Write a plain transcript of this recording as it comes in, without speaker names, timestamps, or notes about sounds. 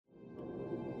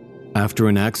After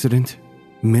an accident,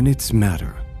 minutes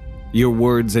matter. Your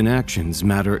words and actions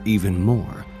matter even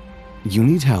more. You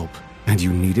need help, and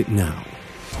you need it now.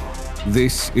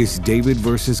 This is David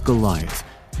versus Goliath,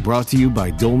 brought to you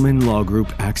by Dolman Law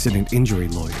Group Accident Injury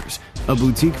Lawyers, a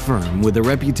boutique firm with a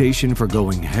reputation for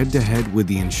going head-to-head with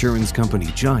the insurance company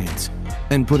giants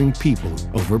and putting people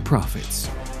over profits.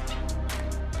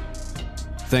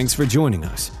 Thanks for joining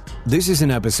us. This is an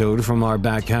episode from our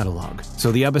back catalog,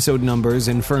 so the episode numbers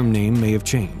and firm name may have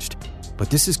changed.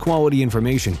 But this is quality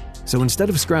information, so instead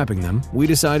of scrapping them, we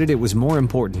decided it was more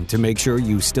important to make sure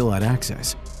you still had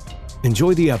access.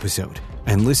 Enjoy the episode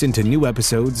and listen to new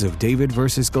episodes of David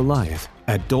vs. Goliath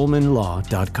at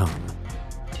dolmanlaw.com.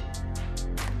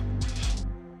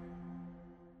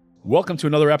 Welcome to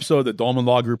another episode of the Dolman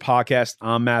Law Group podcast.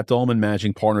 I'm Matt Dolman,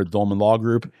 managing partner of Dolman Law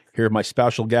Group. Here with my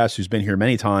special guest who's been here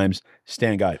many times,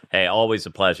 Stan Guy. Hey, always a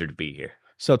pleasure to be here.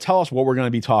 So tell us what we're going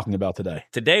to be talking about today.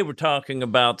 Today we're talking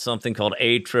about something called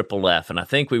AFFF, and I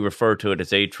think we refer to it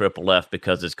as AFFF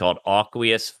because it's called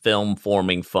aqueous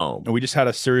film-forming foam. And we just had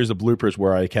a series of bloopers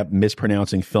where I kept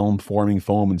mispronouncing film-forming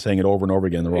foam and saying it over and over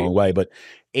again the wrong way. But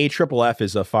AFFF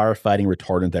is a firefighting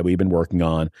retardant that we've been working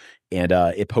on, and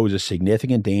it poses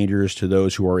significant dangers to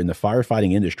those who are in the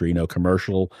firefighting industry,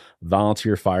 commercial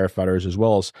volunteer firefighters, as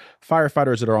well as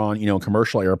firefighters that are on,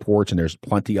 commercial airports, and there's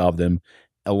plenty of them,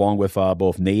 along with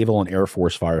both Naval and Air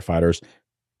Force firefighters.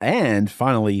 And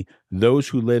finally, those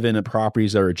who live in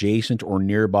properties that are adjacent or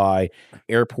nearby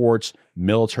airports,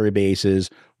 military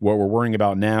bases. What we're worrying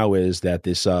about now is that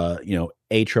this,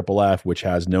 AFFF, which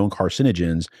has known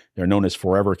carcinogens, they're known as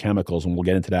forever chemicals, and we'll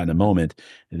get into that in a moment.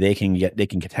 They can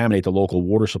contaminate the local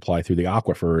water supply through the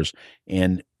aquifers,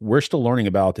 and we're still learning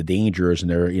about the dangers.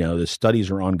 And the studies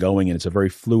are ongoing, and it's a very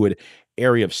fluid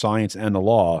area of science and the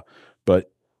law.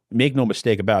 But make no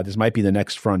mistake about it, this might be the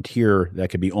next frontier that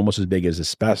could be almost as big as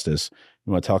asbestos.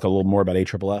 You want to talk a little more about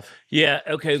AFFF? Yeah,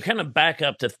 okay, kind of back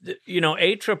up to,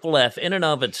 AFFF in and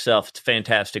of itself, it's a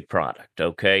fantastic product,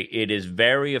 okay? It is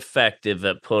very effective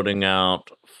at putting out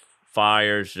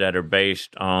fires that are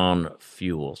based on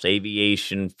fuels,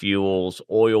 aviation fuels,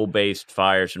 oil-based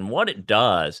fires, and what it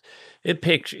does, it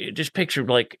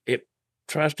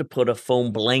tries to put a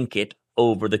foam blanket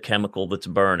over the chemical that's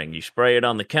burning. You spray it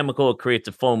on the chemical, it creates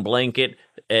a foam blanket,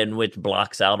 and which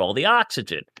blocks out all the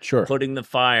oxygen, putting the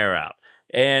fire out.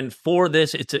 And for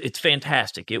this, it's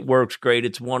fantastic. It works great.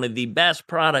 It's one of the best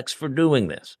products for doing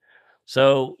this.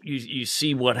 So you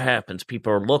see what happens.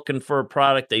 People are looking for a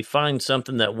product. They find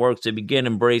something that works. They begin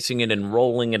embracing it and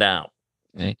rolling it out.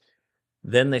 Okay?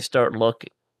 Then they start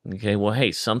looking. Okay, well,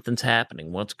 hey, something's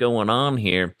happening. What's going on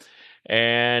here?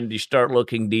 And you start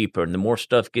looking deeper, and the more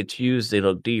stuff gets used, they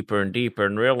look deeper and deeper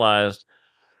and realize,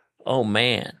 oh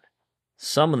man,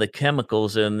 some of the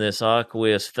chemicals in this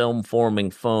aqueous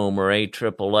film-forming foam, or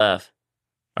AFFF,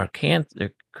 are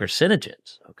they're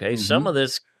carcinogens. Okay, Some of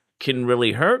this can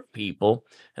really hurt people,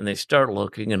 and they start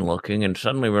looking and looking, and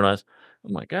suddenly realize, oh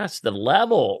my gosh, the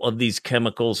level of these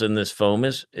chemicals in this foam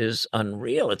is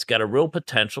unreal. It's got a real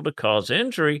potential to cause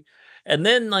injury. And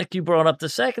then, like you brought up the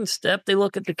second step, they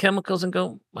look at the chemicals and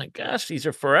go, my gosh, these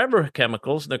are forever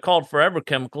chemicals. And they're called forever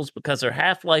chemicals because their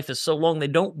half-life is so long, they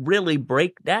don't really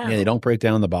break down. Yeah, they don't break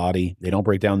down the body. They don't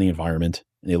break down the environment.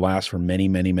 And they last for many,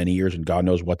 many, many years, and God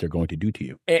knows what they're going to do to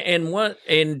you.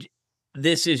 And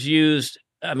this is used,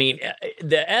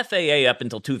 the FAA up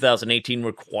until 2018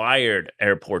 required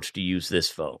airports to use this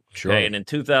foam. Sure. Okay? And in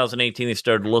 2018, they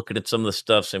started looking at some of the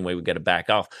stuff, saying, we got to back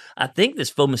off. I think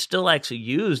this foam is still actually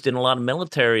used in a lot of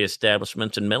military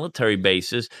establishments and military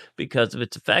bases because of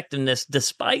its effectiveness,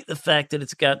 despite the fact that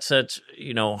it's got such,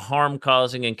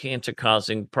 harm-causing and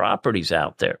cancer-causing properties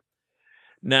out there.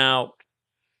 Now,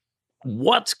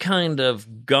 what's kind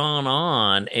of gone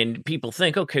on, and people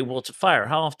think, okay, well, it's a fire.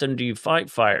 How often do you fight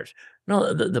fires?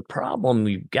 No, the problem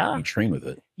you've got. You train with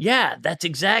it. Yeah, that's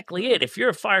exactly it. If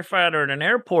you're a firefighter at an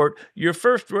airport, your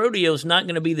first rodeo is not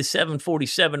going to be the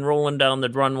 747 rolling down the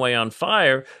runway on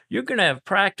fire. You're going to have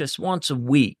practice once a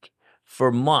week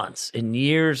for months and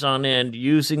years on end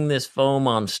using this foam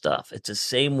on stuff. It's the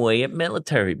same way at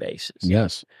military bases.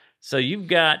 Yes. So you've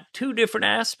got two different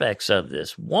aspects of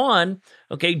this. One,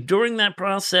 okay, during that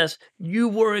process, you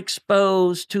were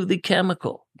exposed to the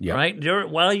chemical, right?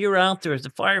 While you're out there as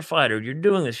a firefighter, you're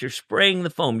doing this. You're spraying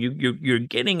the foam. You're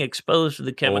getting exposed to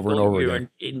the chemical. Over and over you're again.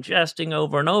 Ingesting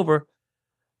over and over.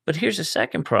 But here's the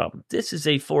second problem. This is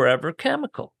a forever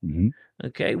chemical,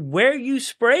 okay? Where you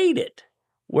sprayed it,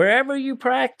 wherever you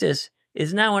practice,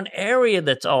 is now an area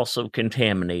that's also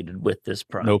contaminated with this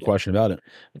product. No question about it.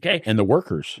 Okay. And the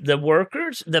workers,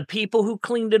 the people who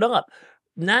cleaned it up.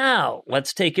 Now,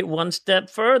 let's take it one step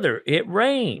further. It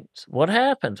rains. What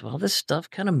happens? Well, this stuff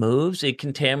kind of moves. It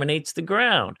contaminates the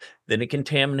ground. Then it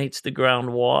contaminates the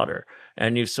groundwater.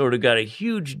 And you've sort of got a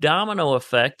huge domino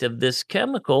effect of this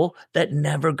chemical that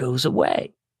never goes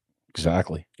away.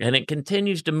 Exactly. And it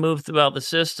continues to move throughout the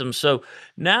system. So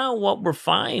now what we're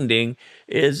finding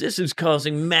is this is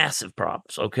causing massive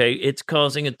problems, okay? It's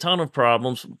causing a ton of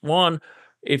problems. One,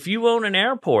 if you own an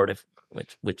airport,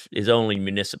 which is only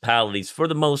municipalities for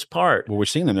the most part. Well, we're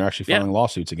seeing them. They're actually filing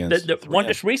lawsuits against the one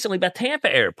just recently about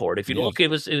Tampa Airport. If you look, it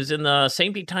was in the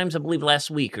St. Pete Times, I believe,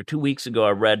 last week or 2 weeks ago.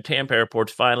 I read Tampa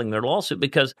Airport's filing their lawsuit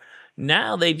because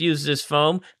now they've used this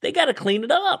foam. They got to clean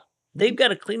it up. They've got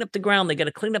to clean up the ground. They got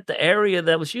to clean up the area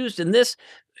that was used. And this,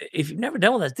 if you've never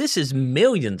done with that, this is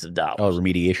millions of dollars. Oh,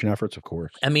 remediation efforts, of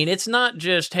course. I mean, it's not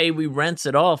just, hey, we rinse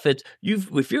it off. It's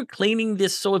if you're cleaning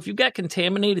this soil, if you've got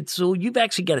contaminated soil, you've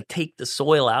actually got to take the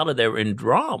soil out of there in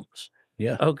drums.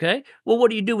 Yeah. Okay. Well, what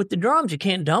do you do with the drums? You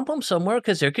can't dump them somewhere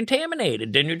because they're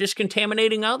contaminated. Then you're just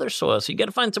contaminating other soil. So you got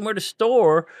to find somewhere to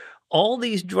store all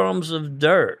these drums of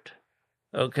dirt.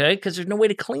 Okay, because there's no way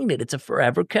to clean it. It's a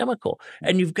forever chemical.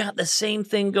 And you've got the same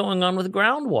thing going on with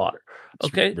groundwater.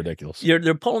 Okay. It's ridiculous.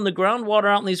 They're pulling the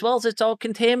groundwater out in these wells. It's all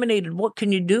contaminated. What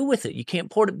can you do with it? You can't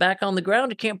pour it back on the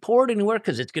ground. You can't pour it anywhere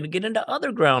because it's going to get into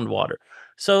other groundwater.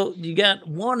 So you got,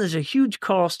 one, there's a huge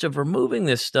cost of removing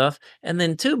this stuff. And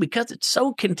then two, because it's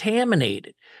so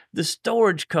contaminated, the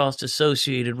storage cost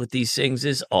associated with these things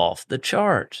is off the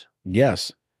charts.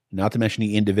 Yes. Not to mention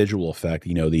the individual effect,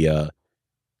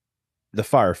 the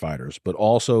firefighters, but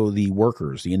also the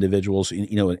workers, the individuals,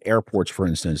 in airports, for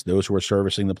instance, those who are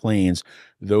servicing the planes,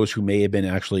 those who may have been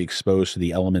actually exposed to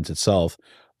the elements itself.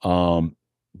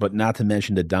 But not to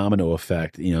mention the domino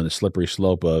effect, the slippery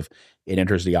slope of it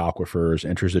enters the aquifers,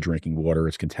 enters the drinking water,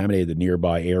 it's contaminated the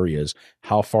nearby areas.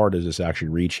 How far does this actually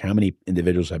reach? How many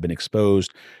individuals have been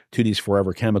exposed to these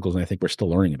forever chemicals? And I think we're still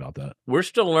learning about that. We're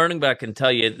still learning, but I can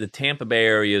tell you the Tampa Bay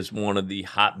area is one of the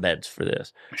hotbeds for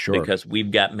this. Sure. Because we've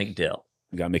got MacDill.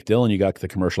 You got MacDill and you got the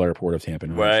commercial airport of Tampa.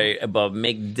 Right. But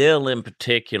MacDill in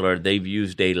particular, they've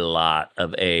used a lot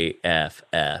of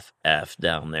AFFF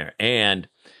down there. And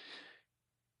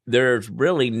there's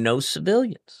really no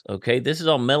civilians, okay? This is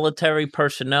all military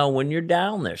personnel when you're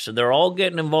down there. So they're all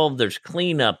getting involved. There's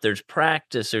cleanup. There's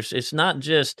practice. It's not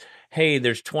just, hey,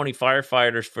 there's 20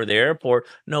 firefighters for the airport.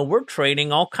 No, we're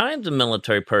training all kinds of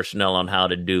military personnel on how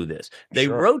to do this. They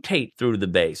rotate through the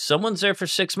base. Someone's there for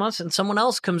 6 months and someone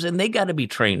else comes in. They got to be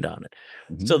trained on it.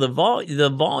 Mm-hmm. So the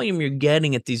volume you're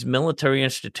getting at these military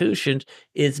institutions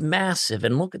is massive.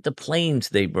 And look at the planes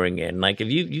they bring in. Like if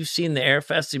you've seen the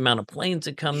AFFF, the amount of planes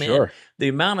that come in, the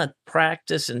amount of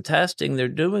practice and testing they're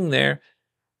doing there,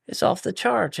 it's off the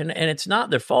charts, and it's not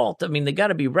their fault. I mean, they got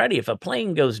to be ready. If a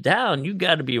plane goes down, you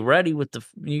got to be ready with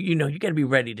you got to be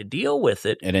ready to deal with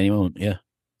it at any moment. Yeah.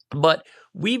 But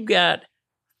we've got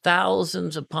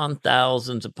thousands upon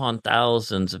thousands upon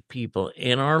thousands of people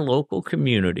in our local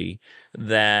community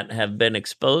that have been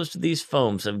exposed to these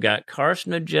foams, have got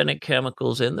carcinogenic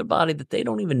chemicals in their body that they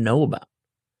don't even know about.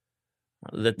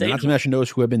 Not to mention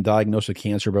those who have been diagnosed with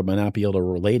cancer but might not be able to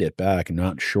relate it back and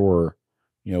not sure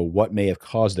what may have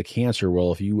caused the cancer.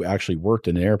 Well, if you actually worked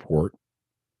in an airport,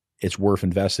 it's worth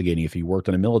investigating. If you worked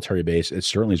on a military base, it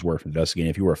certainly is worth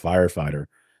investigating. If you were a firefighter,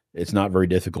 it's not very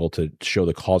difficult to show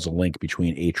the causal link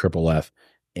between AFFF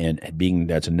and being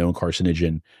that's a known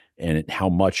carcinogen and how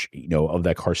much, of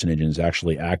that carcinogen is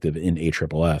actually active in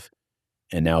AFFF.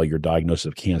 And now your diagnosis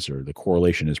of cancer, the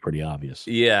correlation is pretty obvious.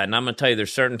 Yeah, and I'm going to tell you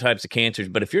there's certain types of cancers,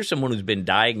 but if you're someone who's been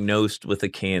diagnosed with a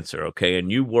cancer, okay,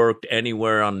 and you worked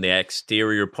anywhere on the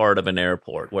exterior part of an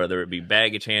airport, whether it be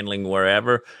baggage handling,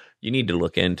 wherever, you need to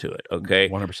look into it, okay?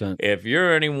 100%. If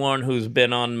you're anyone who's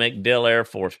been on MacDill Air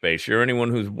Force Base, you're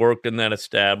anyone who's worked in that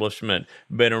establishment,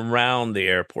 been around the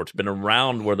airports, been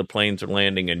around where the planes are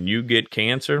landing, and you get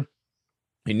cancer,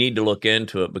 you need to look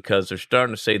into it because they're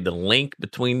starting to say the link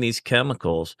between these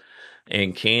chemicals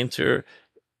and cancer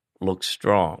looks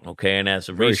strong, okay? And as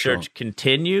the research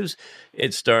continues,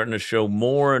 it's starting to show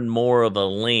more and more of a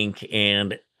link,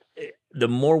 and the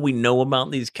more we know about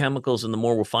these chemicals and the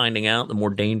more we're finding out, the more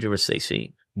dangerous they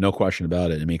seem. No question about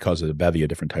it. I mean, it causes a bevy of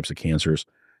different types of cancers.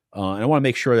 And I want to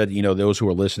make sure that, those who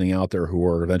are listening out there who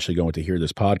are eventually going to hear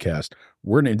this podcast,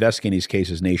 we're going to investigate these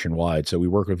cases nationwide. So we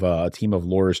work with a team of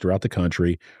lawyers throughout the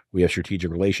country. We have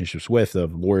strategic relationships with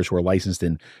lawyers who are licensed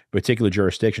in particular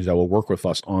jurisdictions that will work with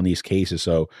us on these cases.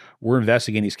 So we're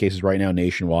investigating these cases right now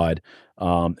nationwide.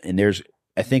 And there's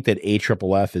I think that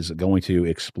AFFF is going to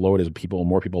explode as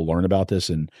more people learn about this,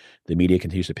 and the media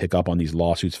continues to pick up on these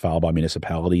lawsuits filed by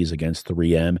municipalities against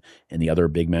 3M and the other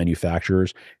big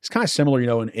manufacturers. It's kind of similar,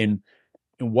 in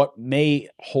what may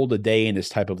hold a day in this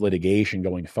type of litigation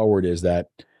going forward is that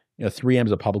 3M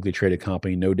is a publicly traded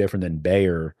company, no different than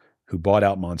Bayer, who bought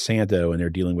out Monsanto and they're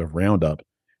dealing with Roundup.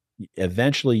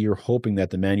 Eventually, you're hoping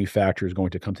that the manufacturer is going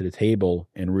to come to the table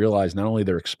and realize not only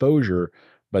their exposure,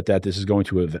 but that this is going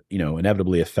to,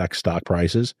 inevitably affect stock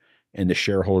prices, and the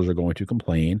shareholders are going to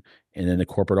complain, and then the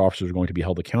corporate officers are going to be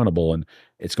held accountable, and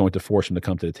it's going to force them to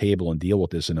come to the table and deal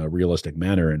with this in a realistic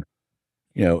manner. And,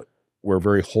 we're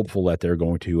very hopeful that they're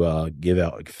going to give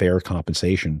out fair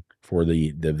compensation for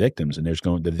the victims, and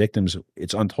the victims.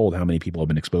 It's untold how many people have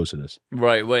been exposed to this.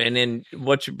 Right. Well, and then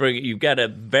what you've got a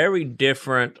very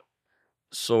different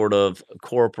sort of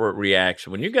corporate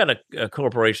reaction. When you've got a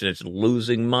corporation that's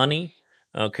losing money,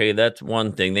 okay, that's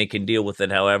one thing. They can deal with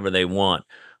it however they want.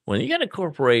 When you got a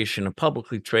corporation, a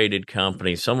publicly traded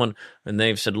company, and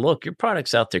they've said, look, your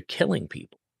product's out there killing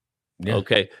people. Yeah.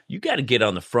 Okay, you got to get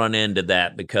on the front end of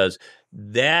that, because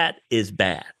that is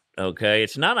bad. Okay,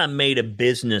 it's not I made a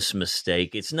business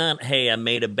mistake. It's not, hey, I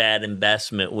made a bad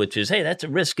investment, which is, hey, that's a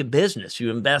risk of business. You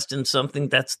invest in something,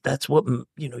 that's what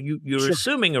you're sure.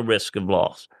 Assuming a risk of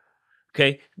loss.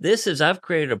 Okay, this is I've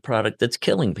created a product that's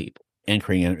killing people and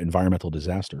creating an environmental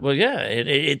disaster. Well, yeah,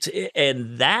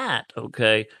 and that,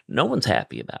 okay, no one's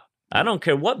happy about. I don't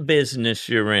care what business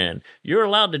you're in. You're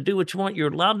allowed to do what you want.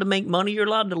 You're allowed to make money. You're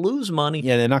allowed to lose money.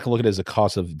 Yeah, they're not going to look at it as a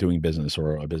cost of doing business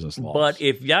or a business loss. But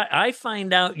if I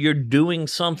find out you're doing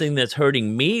something that's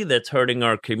hurting me, that's hurting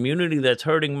our community, that's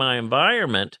hurting my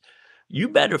environment, you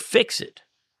better fix it.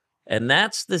 And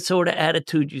that's the sort of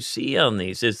attitude you see on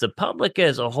these, is the public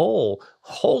as a whole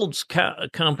holds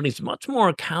companies much more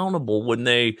accountable when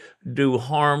they do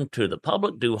harm to the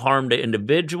public, do harm to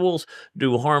individuals,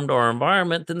 do harm to our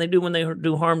environment than they do when they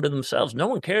do harm to themselves. No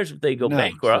one cares if they go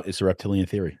bankrupt. It's a reptilian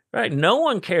theory. Right. No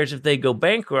one cares if they go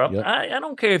bankrupt. Yep. I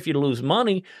don't care if you lose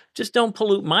money. Just don't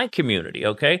pollute my community,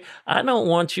 okay? I don't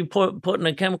want you putting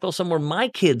a chemical somewhere my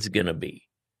kid's going to be.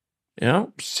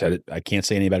 Said it. I can't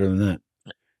say any better than that.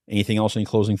 Anything else? Any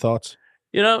closing thoughts?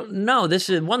 No, this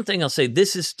is one thing I'll say.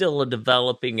 This is still a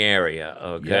developing area,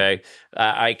 okay?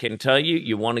 Yeah. I can tell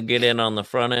you want to get in on the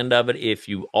front end of it. If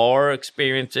you are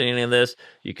experiencing any of this,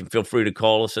 you can feel free to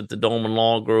call us at the Dolman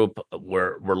Law Group.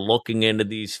 We're looking into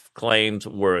these claims.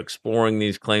 We're exploring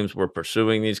these claims. We're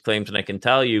pursuing these claims. And I can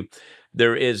tell you,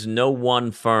 there is no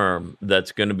one firm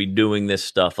that's going to be doing this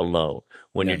stuff alone.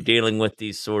 When you're dealing with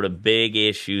these sort of big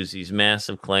issues, these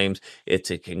massive claims,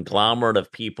 it's a conglomerate of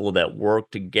people that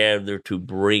work together to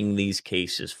bring these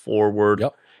cases forward.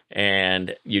 Yep.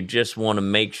 And you just want to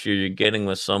make sure you're getting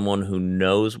with someone who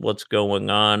knows what's going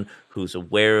on, who's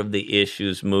aware of the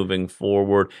issues moving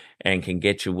forward, and can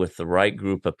get you with the right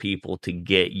group of people to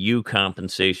get you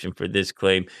compensation for this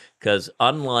claim. Because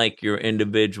unlike your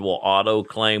individual auto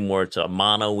claim where it's a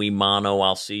mano-a-mano,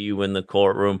 I'll see you in the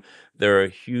courtroom, there are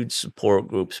huge support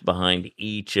groups behind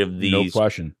each of these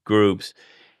groups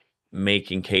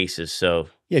making cases. So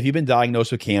yeah, if you've been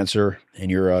diagnosed with cancer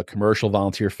and you're a commercial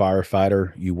volunteer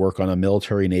firefighter, you work on a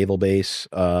military naval base,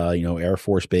 Air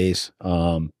Force base,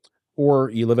 or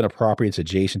you live in a property that's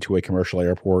adjacent to a commercial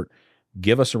airport,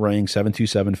 give us a ring,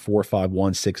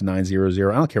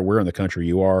 727-451-6900. I don't care where in the country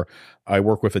you are. We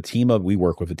work with a team of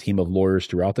lawyers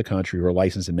throughout the country who are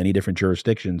licensed in many different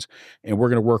jurisdictions, and we're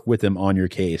going to work with them on your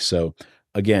case. So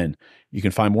again, you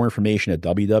can find more information at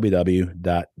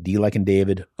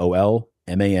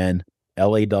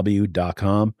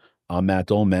www.dlikanddavidolaw.com. I'm Matt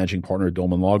Dolman, managing partner of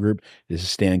Dolman Law Group. This is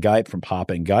Stan Geip from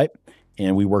Papa and Geip,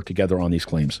 and we work together on these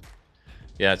claims.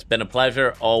 Yeah, it's been a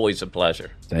pleasure. Always a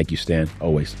pleasure. Thank you, Stan.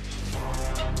 Always.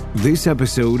 This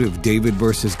episode of David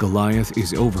vs. Goliath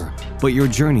is over, but your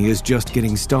journey is just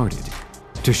getting started.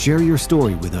 To share your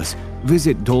story with us,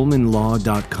 visit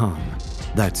dolmanlaw.com.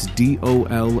 That's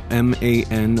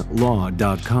DOLMAN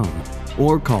law.com,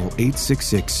 or call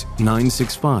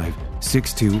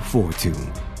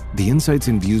 866-965-6242. The insights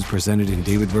and views presented in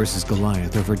David vs.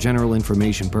 Goliath are for general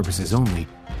information purposes only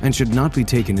and should not be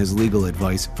taken as legal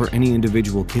advice for any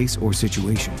individual case or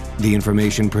situation. The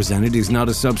information presented is not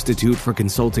a substitute for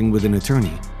consulting with an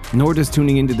attorney, nor does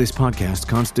tuning into this podcast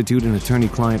constitute an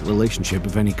attorney-client relationship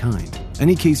of any kind.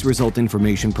 Any case result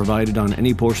information provided on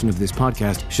any portion of this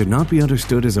podcast should not be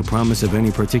understood as a promise of any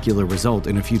particular result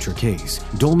in a future case.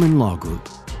 Dolman Law Group.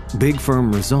 Big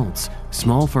firm results,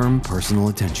 small firm personal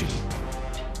attention.